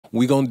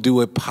We gonna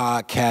do it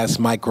podcast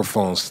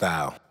microphone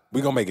style.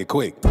 We gonna make it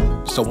quick.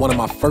 So one of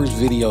my first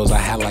videos, I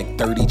had like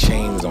 30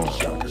 chains on.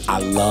 I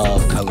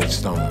love colored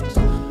stones.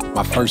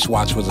 My first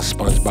watch was a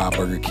SpongeBob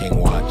Burger King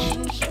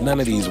watch. None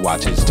of these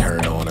watches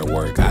turn on or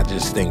work. I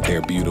just think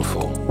they're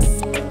beautiful.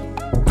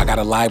 I got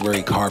a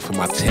library card for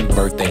my 10th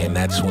birthday, and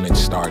that's when it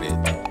started.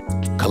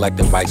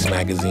 Collecting Vice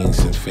magazine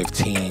since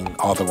 15,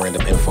 all the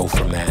random info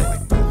from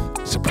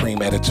that.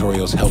 Supreme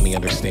editorials helped me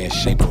understand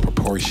shape and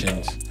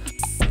proportions.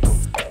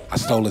 I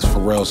stole this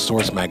Pharrell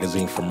Source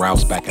magazine from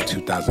Rouse back in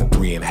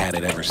 2003 and had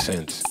it ever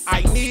since.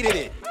 I needed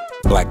it.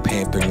 Black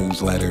Panther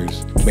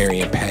newsletters,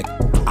 Marion Peck.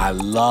 I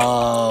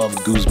loved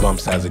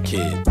Goosebumps as a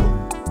kid.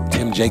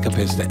 Tim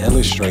Jacobus, the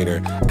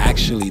illustrator,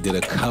 actually did a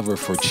cover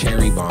for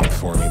Cherry Bomb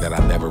for me that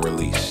I never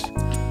released.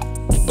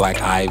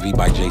 Black Ivy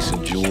by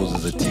Jason Jules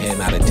is a 10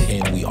 out of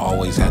 10. We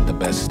always had the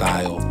best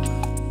style.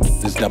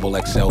 This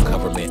XXL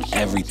cover meant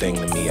everything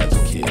to me as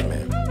a kid,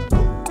 man.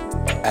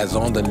 As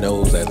on the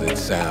nose as it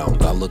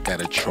sounds, I look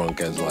at a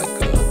trunk as like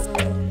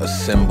a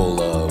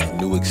symbol of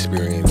new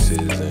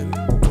experiences and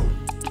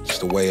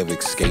just a way of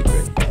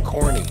escaping.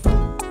 Corny.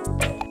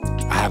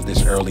 I have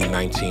this early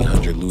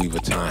 1900 Louis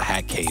Vuitton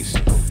hat case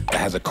that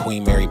has a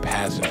Queen Mary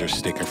passenger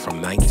sticker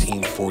from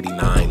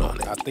 1949 on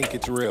it. I think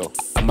it's real.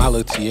 Aimé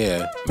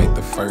Leutier made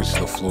the first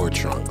LaFleur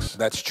trunks.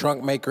 That's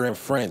trunk maker in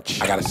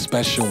French. I got a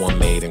special one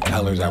made in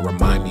colors that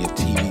remind me of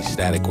TV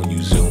static when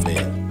you zoom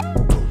in.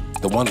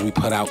 The ones we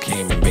put out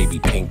came in baby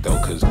pink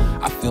though, cause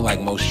I feel like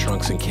most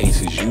trunks and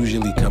cases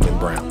usually come in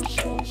brown.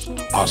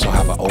 Also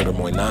have an older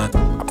Moynat,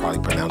 I probably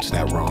pronounced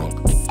that wrong.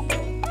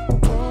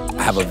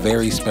 I have a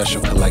very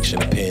special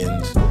collection of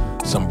pins,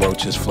 some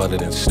brooches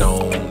flooded in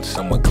stone,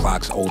 some with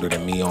clocks older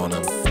than me on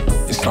them.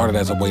 It started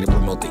as a way to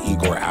promote the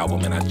Igor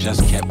album and I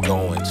just kept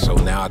going, so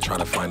now I try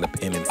to find a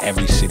pin in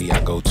every city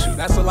I go to.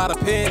 That's a lot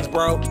of pins,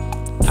 bro.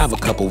 I have a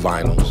couple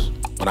vinyls.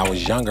 When I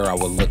was younger, I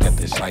would look at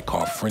this site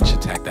called French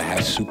Attack that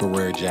has super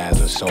rare jazz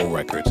and soul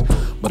records,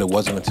 but it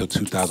wasn't until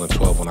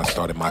 2012 when I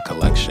started my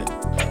collection.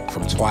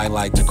 From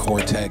Twilight to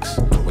Cortex,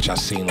 which I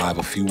seen live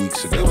a few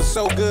weeks ago. It was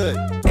so good.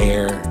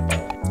 Air,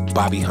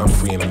 Bobby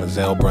Humphrey and the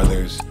Mazel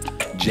Brothers.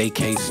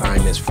 JK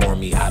signed this for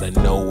me out of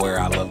nowhere.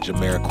 I love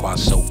Jamiroquai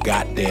so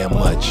goddamn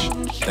much.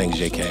 Thanks,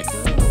 JK.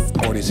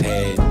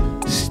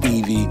 Portishead,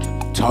 Stevie,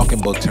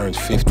 Talking Book turns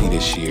 50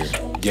 this year.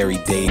 Gary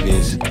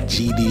Davis,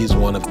 GD is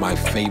one of my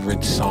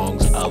favorite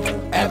songs of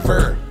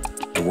ever.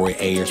 The Roy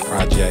Ayers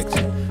Project,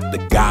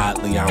 The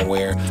God Leon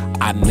Ware.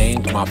 I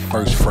named my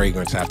first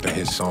fragrance after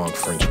his song,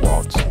 French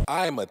Waltz.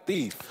 I am a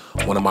thief.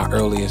 One of my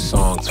earliest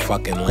songs,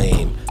 Fucking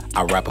Lame.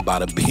 I rap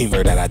about a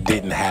Beamer that I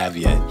didn't have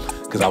yet,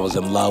 cause I was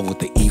in love with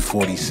the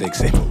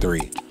E46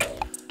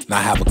 M3. Now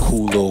I have a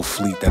cool little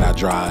fleet that I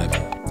drive.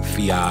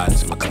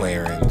 Fiats,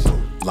 McLarens,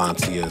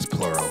 Lancias,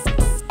 plural.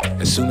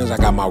 As soon as I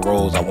got my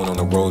rolls, I went on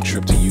a road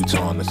trip to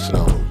Utah in the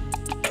snow.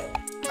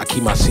 I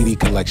keep my CD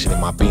collection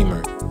in my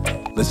Beamer.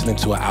 Listening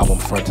to an album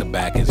front to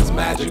back is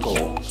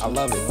magical. I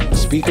love it. The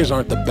speakers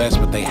aren't the best,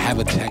 but they have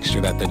a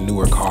texture that the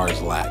newer cars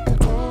lack.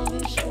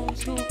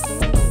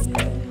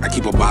 I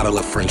keep a bottle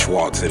of French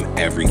Waltz in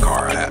every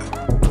car I have.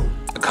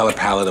 The color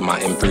palette of my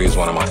M3 is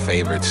one of my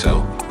favorites,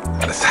 so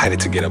I decided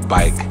to get a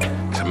bike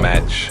to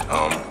match.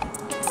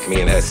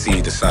 Me and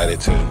SC decided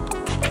to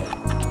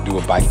do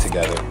a bike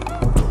together.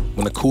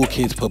 When the cool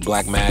kids put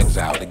Black Mags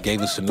out, it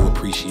gave us a new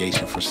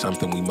appreciation for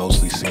something we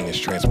mostly seen as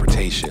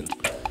transportation.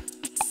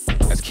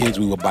 As kids,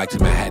 we would bike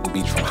to Manhattan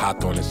Beach from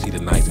Hawthorne to see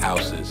the nice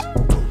houses.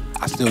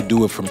 I still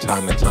do it from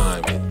time to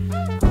time,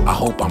 and I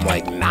hope I'm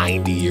like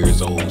 90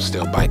 years old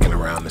still biking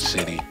around the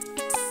city.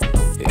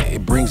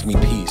 It brings me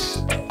peace.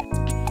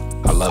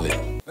 I love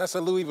it. That's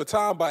a Louis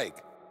Vuitton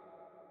bike.